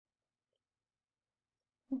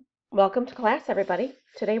Welcome to class, everybody.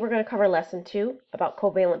 Today we're going to cover lesson 2 about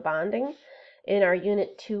covalent bonding in our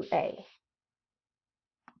unit 2A.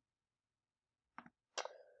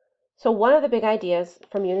 So one of the big ideas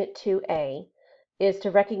from unit 2A is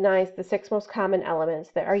to recognize the 6 most common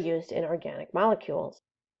elements that are used in organic molecules.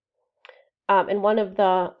 And one of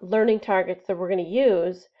the learning targets that we're going to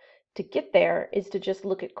use to get there is to just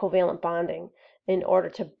look at covalent bonding in order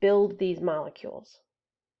to build these molecules.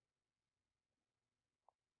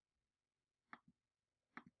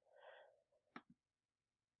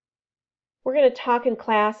 We're going to talk in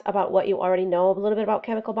class about what you already know a little bit about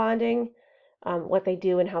chemical bonding, what they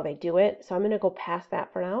do and how they do it. So I'm going to go past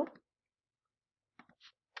that for now.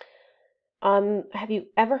 Have you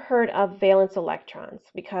ever heard of valence electrons?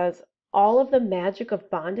 Because all of the magic of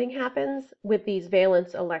bonding happens with these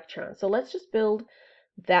valence electrons. So let's just build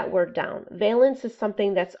that word down. Valence is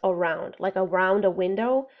something that's around, like around a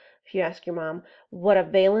window. If you ask your mom what a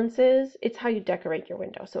valence is, it's how you decorate your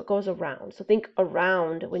window. So it goes around. So think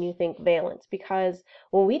around when you think valence, because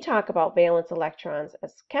when we talk about valence electrons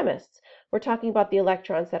as chemists, we're talking about the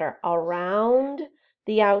electrons that are around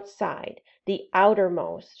the outside, the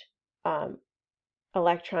outermost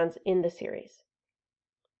electrons in the series.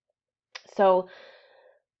 So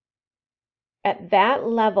at that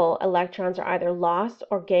level, electrons are either lost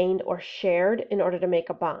or gained or shared in order to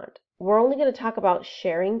make a bond. We're only going to talk about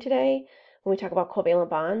sharing today when we talk about covalent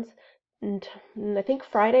bonds. And I think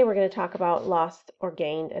Friday we're going to talk about lost or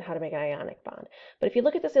gained and how to make an ionic bond. But if you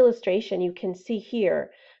look at this illustration, you can see here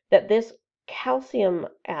that this calcium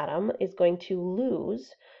atom is going to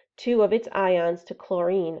lose 2 of its ions to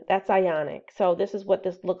chlorine. That's ionic. So this is what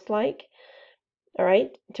this looks like, all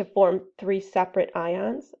right, to form 3 separate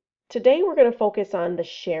ions. Today we're going to focus on the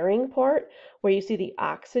sharing part, where you see the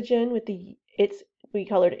oxygen with we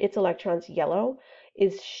colored its electrons yellow,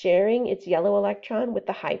 is sharing its yellow electron with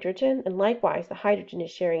the hydrogen, and likewise the hydrogen is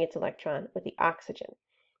sharing its electron with the oxygen.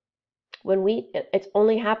 It's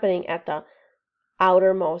only happening at the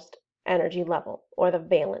outermost energy level, or the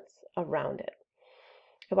valence around it.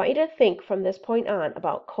 I want you to think from this point on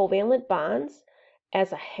about covalent bonds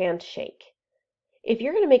as a handshake. If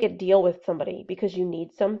you're going to make a deal with somebody because you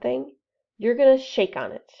need something, you're going to shake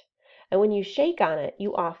on it. And when you shake on it,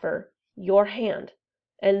 you offer your hand.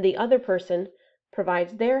 And the other person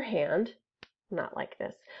provides their hand, not like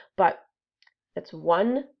this, but it's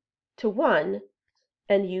 1 to 1,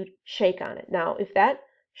 and you shake on it. Now, if that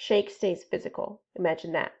shake stays physical,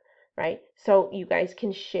 imagine that, right? So you guys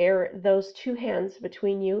can share those 2 hands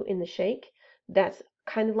between you in the shake. That's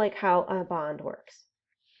kind of like how a bond works,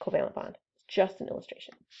 covalent bond. Just an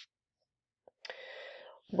illustration.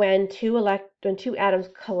 When two atoms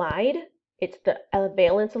collide, it's the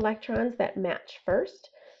valence electrons that match first,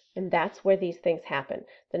 and that's where these things happen.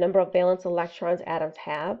 The number of valence electrons atoms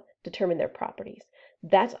have determine their properties.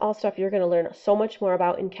 That's all stuff you're going to learn so much more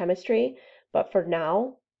about in chemistry, but for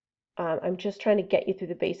now, I'm just trying to get you through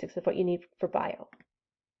the basics of what you need for bio.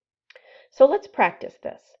 So let's practice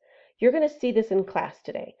this. You're going to see this in class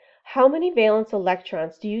today. How many valence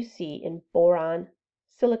electrons do you see in boron,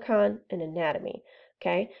 silicon, and anatomy?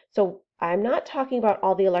 Okay, so I'm not talking about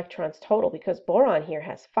all the electrons total, because boron here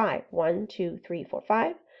has 5. 1, 2, 3, 4,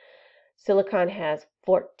 5. Silicon has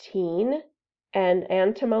 14, and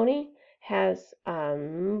antimony has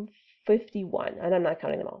 51, and I'm not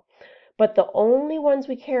counting them all. But the only ones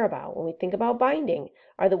we care about when we think about binding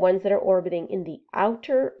are the ones that are orbiting in the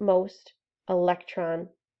outermost electron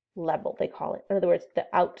level, they call it. In other words, the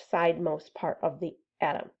outsidemost part of the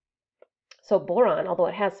atom. So boron, although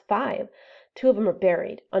it has 5, 2 of them are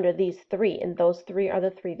buried under these 3, and those 3 are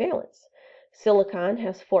the 3 valence. Silicon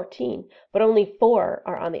has 14, but only 4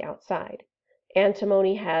 are on the outside.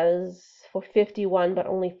 Antimony has 51, but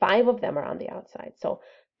only 5 of them are on the outside. So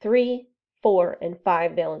 3, 4, and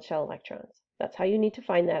 5 valence shell electrons. That's how you need to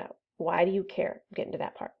find that out. Why do you care? Get into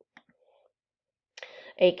that part.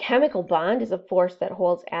 A chemical bond is a force that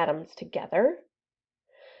holds atoms together.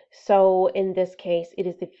 So in this case, it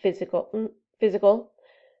is the physical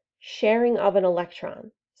sharing of an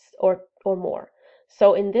electron or more.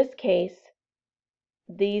 So in this case,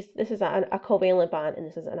 this is a covalent bond and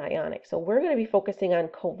this is an ionic. So we're going to be focusing on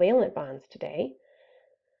covalent bonds today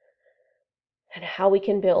and how we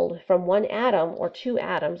can build from 1 atom or 2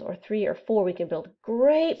 atoms or 3 or 4, we can build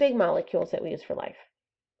great big molecules that we use for life.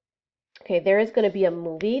 Okay, there is going to be a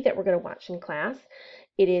movie that we're going to watch in class.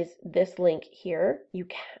 It is this link here.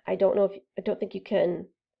 I don't think you can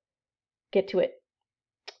get to it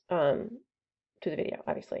to the video,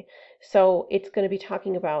 obviously. So it's going to be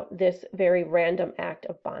talking about this very random act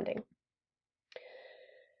of bonding.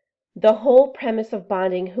 The whole premise of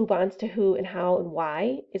bonding, who bonds to who and how and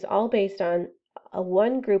why, is all based on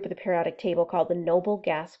one group of the periodic table called the noble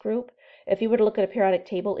gas group. If you were to look at a periodic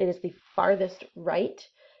table, it is the farthest right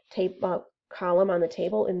column on the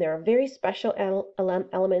table, and there are very special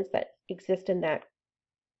elements that exist in that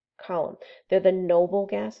column. They're the noble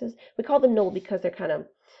gases. We call them noble because they're kind of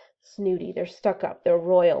snooty, they're stuck up, they're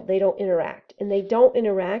royal, they don't interact. And they don't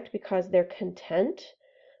interact because they're content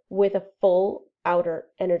with a full outer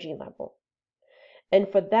energy level.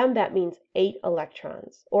 And for them, that means 8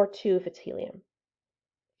 electrons, or 2 if it's helium.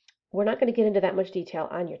 We're not going to get into that much detail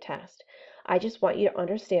on your test. I just want you to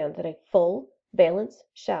understand that a full valence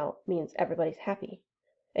shell means everybody's happy.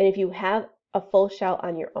 And if you have a full shell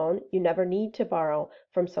on your own, you never need to borrow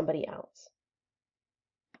from somebody else.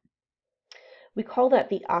 We call that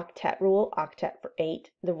the octet rule, octet for 8,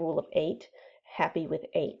 the rule of 8, happy with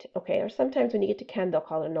 8, okay? Or sometimes when you get to chem, they'll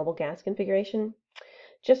call it a noble gas configuration.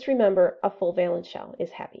 Just remember, a full valence shell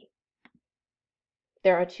is happy.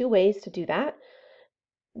 There are 2 ways to do that.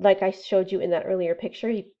 Like I showed you in that earlier picture,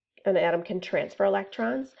 an atom can transfer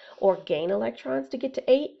electrons or gain electrons to get to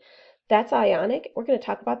 8. That's ionic. We're going to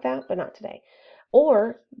talk about that, but not today.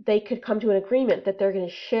 Or they could come to an agreement that they're going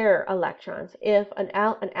to share electrons. If an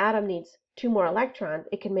atom needs 2 more electrons,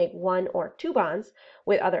 it can make 1 or 2 bonds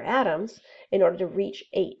with other atoms in order to reach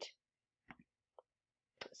 8.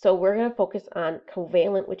 So we're going to focus on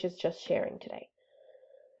covalent, which is just sharing today.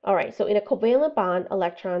 All right, so in a covalent bond,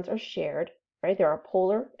 electrons are shared, right? There are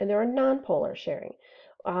polar and there are nonpolar sharing.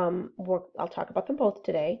 I'll talk about them both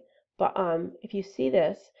today, but if you see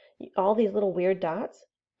this, all these little weird dots,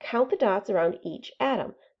 count the dots around each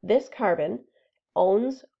atom. This carbon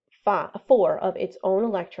owns 4 of its own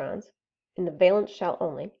electrons in the valence shell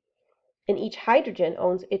only, and each hydrogen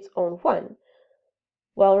owns its own 1.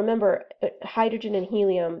 Well, remember, hydrogen and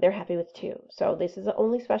helium, they're happy with 2. So this is the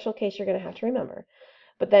only special case you're going to have to remember.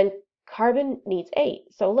 But then carbon needs 8.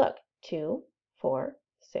 So look, 2, 4,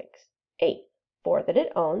 6, 8. 4 that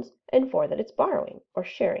it owns and 4 that it's borrowing or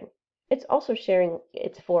sharing. It's also sharing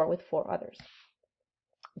its 4 with 4 others.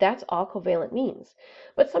 That's all covalent means.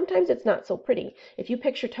 But sometimes it's not so pretty. If you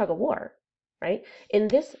picture tug of war, right? In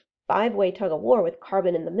this 5-way tug of war with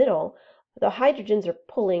carbon in the middle, the hydrogens are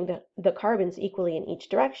pulling the carbons equally in each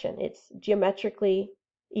direction. It's geometrically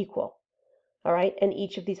equal. All right, and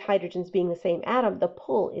each of these hydrogens being the same atom, the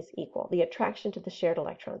pull is equal. The attraction to the shared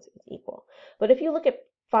electrons is equal. But if you look at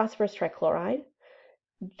phosphorus trichloride,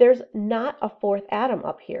 there's not a 4th atom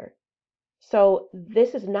up here. So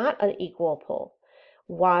this is not an equal pull.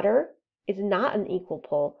 Water is not an equal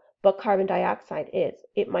pull, but carbon dioxide is.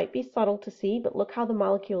 It might be subtle to see, but look how the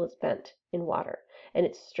molecule is bent in water, and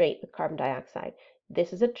it's straight with carbon dioxide.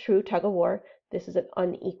 This is a true tug of war. This is an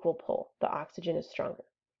unequal pull. The oxygen is stronger.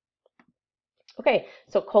 Okay,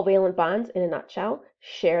 so covalent bonds in a nutshell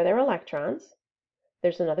share their electrons.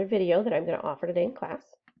 There's another video that I'm going to offer today in class.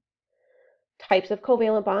 Types of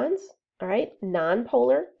covalent bonds, all right,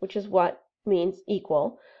 nonpolar, which is what means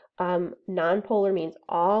equal. Nonpolar means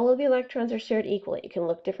all of the electrons are shared equally. It can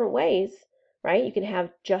look different ways, right? You can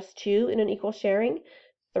have just 2 in an equal sharing,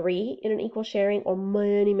 3 in an equal sharing, or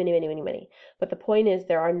many, many, many, many, many. But the point is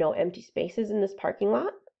there are no empty spaces in this parking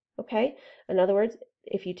lot, okay? In other words,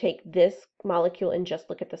 if you take this molecule and just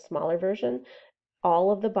look at the smaller version,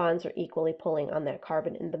 all of the bonds are equally pulling on that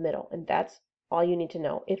carbon in the middle, and that's all you need to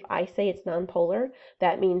know. If I say it's nonpolar,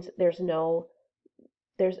 that means it's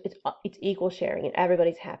equal sharing and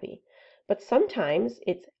everybody's happy. But sometimes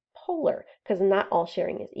it's polar because not all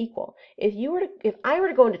sharing is equal. If I were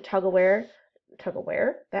to go into tug of war,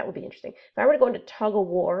 that would be interesting. If I were to go into tug of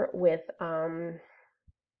war with Dwayne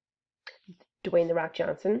 "The Rock"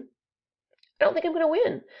 Johnson, I don't think I'm going to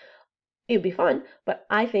win. It would be fun, but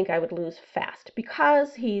I think I would lose fast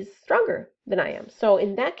because he's stronger than I am. So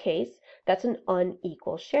in that case, that's an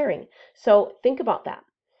unequal sharing. So think about that.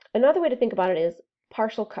 Another way to think about it is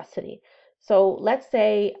partial custody. So let's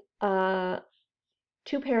say 2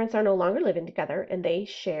 parents are no longer living together and they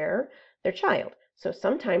share their child. So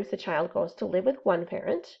sometimes the child goes to live with one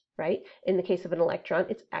parent, right? In the case of an electron,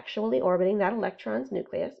 it's actually orbiting that electron's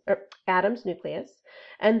nucleus, or atom's nucleus.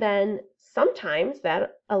 And then sometimes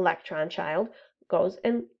that electron child goes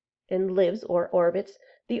and lives or orbits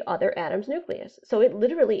the other atom's nucleus. So it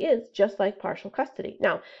literally is just like partial custody.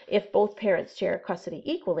 Now, if both parents share custody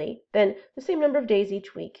equally, then the same number of days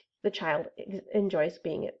each week the child enjoys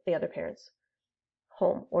being at the other parent's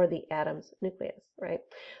home or the atom's nucleus, right?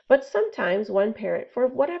 But sometimes one parent, for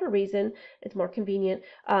whatever reason, it's more convenient,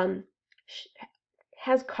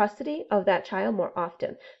 has custody of that child more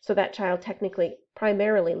often. So that child technically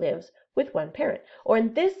primarily lives with one parent. Or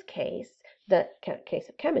in this case, the case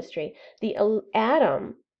of chemistry, the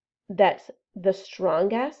atom that's the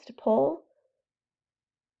strongest pull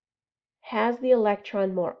has the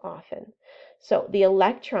electron more often. So the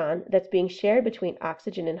electron that's being shared between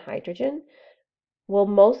oxygen and hydrogen will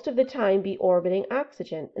most of the time be orbiting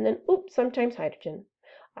oxygen, and then, oops, sometimes hydrogen,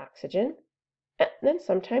 oxygen, and then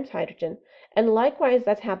sometimes hydrogen. And likewise,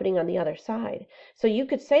 that's happening on the other side. So you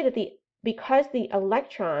could say that because the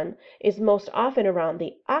electron is most often around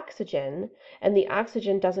the oxygen, and the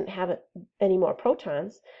oxygen doesn't have any more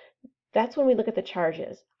protons, that's when we look at the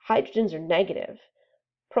charges. Hydrogens are negative,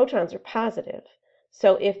 protons are positive.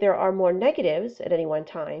 So if there are more negatives at any one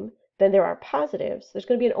time than there are positives, there's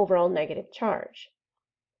going to be an overall negative charge.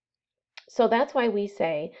 So that's why we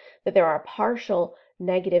say that there are partial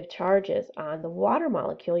negative charges on the water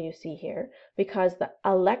molecule you see here, because the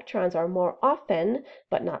electrons are more often,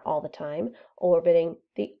 but not all the time, orbiting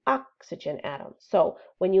the oxygen atom. So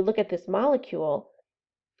when you look at this molecule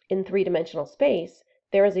in three-dimensional space,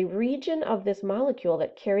 there is a region of this molecule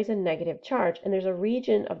that carries a negative charge, and there's a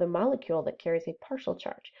region of the molecule that carries a partial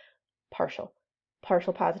charge. Partial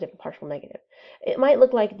positive and partial negative. It might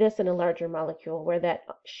look like this in a larger molecule where that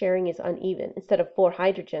sharing is uneven. Instead of 4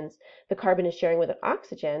 hydrogens, the carbon is sharing with an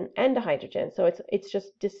oxygen and a hydrogen, so it's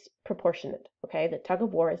just disproportionate, okay? The tug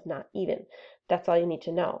of war is not even. That's all you need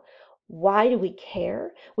to know. Why do we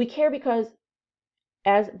care? We care because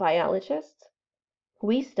as biologists,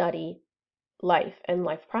 we study life and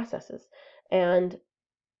life processes. And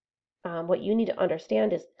what you need to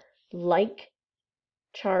understand is like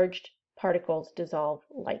charged particles dissolve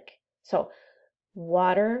like. So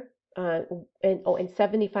water, and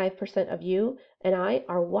 75% of you and I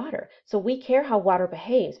are water. So we care how water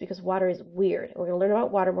behaves because water is weird. We're going to learn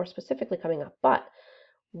about water more specifically coming up. But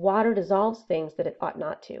water dissolves things that it ought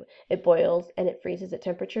not to. It boils and it freezes at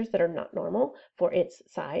temperatures that are not normal for its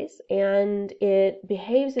size, and it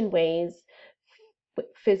behaves in ways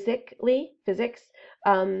physics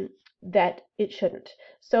that it shouldn't.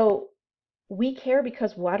 So we care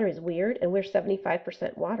because water is weird, and we're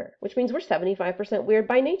 75% water, which means we're 75% weird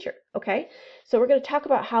by nature, okay? So we're going to talk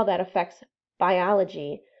about how that affects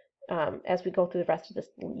biology as we go through the rest of this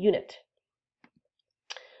unit.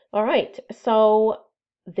 All right, so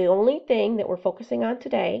the only thing that we're focusing on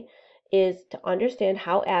today is to understand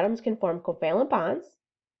how atoms can form covalent bonds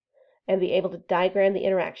and be able to diagram the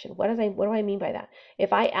interaction. What do I mean by that?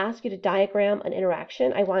 If I ask you to diagram an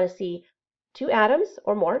interaction, I want to see 2 atoms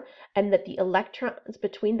or more, and that the electrons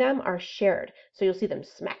between them are shared. So you'll see them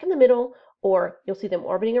smack in the middle, or you'll see them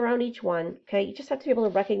orbiting around each one. Okay, you just have to be able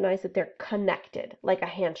to recognize that they're connected, like a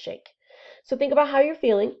handshake. So think about how you're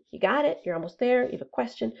feeling. You got it. You're almost there. You have a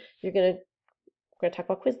question. We're going to talk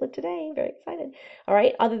about Quizlet today. I'm very excited. All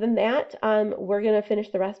right. Other than that, we're going to finish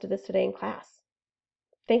the rest of this today in class.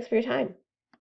 Thanks for your time.